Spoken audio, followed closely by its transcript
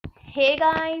Hey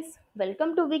guys,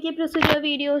 welcome to Wiki Procedure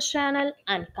Videos channel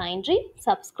and kindly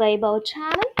subscribe our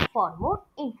channel for more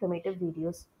informative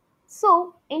videos.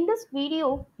 So, in this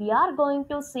video, we are going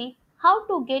to see how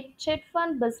to get Chit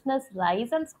Fund business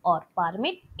license or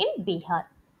permit in Bihar.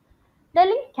 The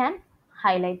link I'm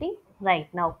highlighting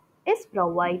right now is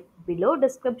provided below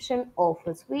description of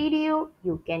this video.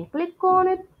 You can click on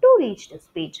it to reach this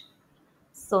page.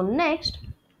 So next,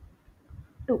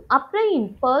 to apply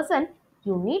in person,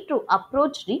 you need to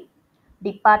approach the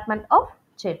Department of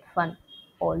Chit Fund.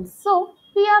 Also,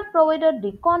 we have provided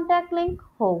the contact link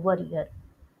over here.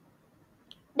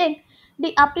 Then,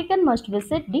 the applicant must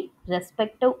visit the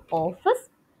respective office,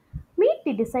 meet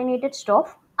the designated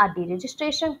staff at the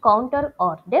registration counter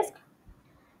or desk.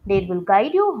 They will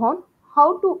guide you on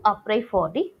how to apply for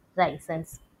the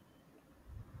license.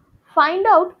 Find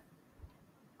out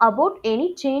about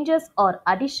any changes or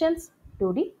additions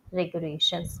to the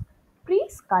regulations.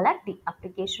 Please collect the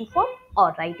application form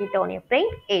or write it on your plain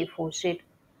A4 sheet.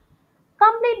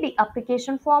 Complete the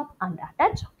application form and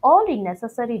attach all the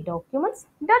necessary documents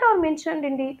that are mentioned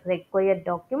in the required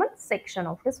documents section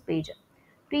of this page.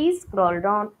 Please scroll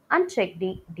down and check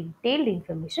the detailed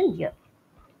information here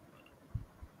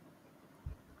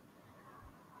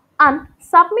and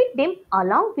submit them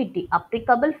along with the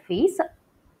applicable fees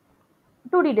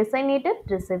to the designated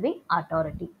receiving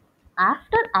authority.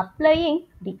 After applying,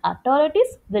 the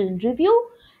authorities will review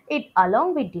it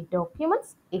along with the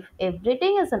documents. If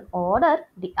everything is in order,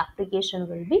 the application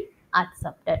will be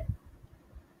accepted.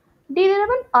 The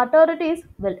relevant authorities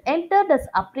will enter this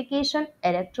application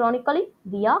electronically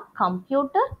via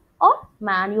computer or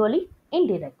manually in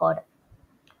the record.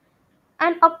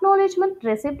 An acknowledgement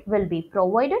receipt will be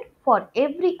provided for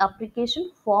every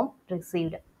application form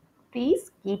received.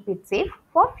 Please keep it safe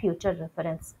for future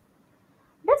reference.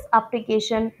 This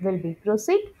application will be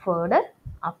proceed further.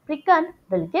 Applicant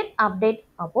will get update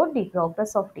about the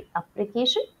progress of the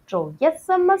application through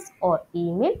SMS or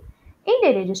email in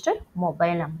the registered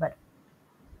mobile number.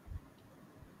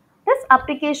 This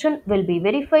application will be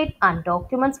verified and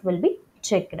documents will be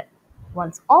checked.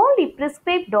 Once all the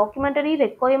prescribed documentary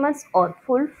requirements are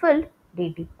fulfilled, the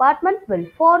department will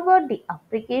forward the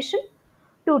application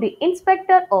to the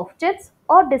inspector of checks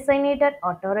or designated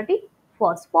authority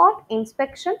for spot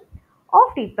inspection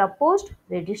of the proposed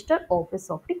registered office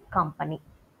of the company.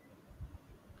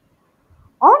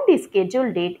 On the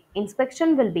scheduled date,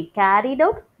 inspection will be carried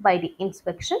out by the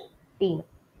inspection team.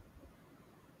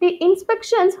 The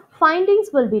inspection's findings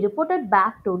will be reported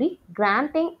back to the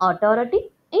granting authority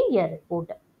in a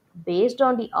report. Based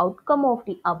on the outcome of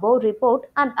the above report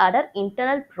and other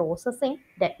internal processing,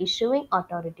 the issuing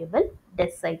authority will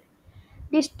decide.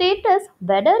 The status,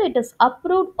 whether it is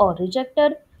approved or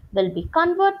rejected, will be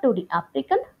conveyed to the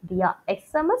applicant via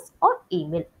SMS or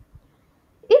email.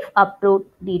 If approved,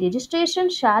 the registration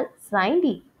shall sign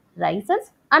the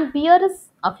license and bear its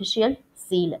official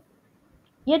seal.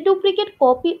 A duplicate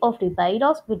copy of the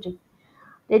bylaws with the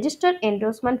registered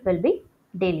endorsement will be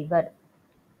delivered.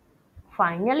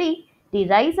 Finally, the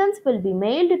license will be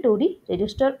mailed to the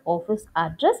registered office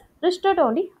address listed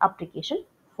on the application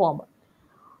form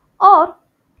or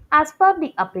as per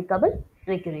the applicable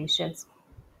regulations.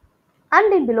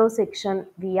 And in below section,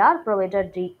 we are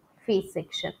provided the fees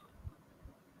section.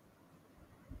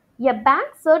 A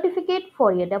bank certificate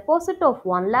for a deposit of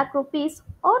 1 lakh rupees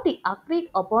or the agreed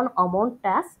upon amount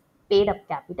as paid up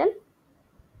capital.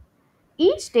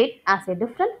 Each state has a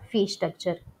different fee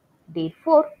structure.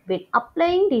 Therefore, when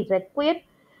applying the required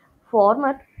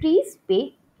format, please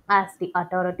pay as the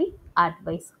authority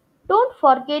advice. Don't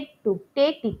forget to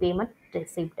take the payment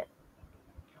received.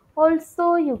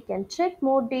 Also, you can check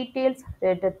more details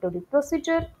related to the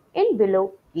procedure in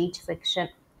below each section.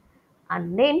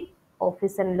 And then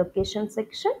office and location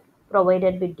section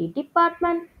provided with the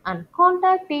department and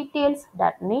contact details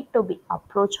that need to be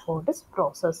approached for this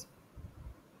process.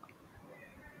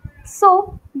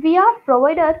 So we are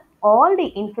provided all the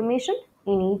information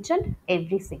in each and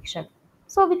every section.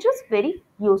 So which is very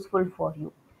useful for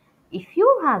you. If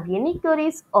you have any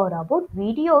queries or about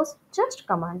videos, just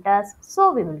comment us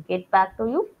so we will get back to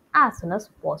you as soon as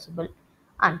possible.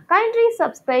 And kindly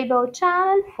subscribe our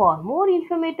channel for more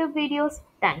informative videos.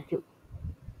 Thank you.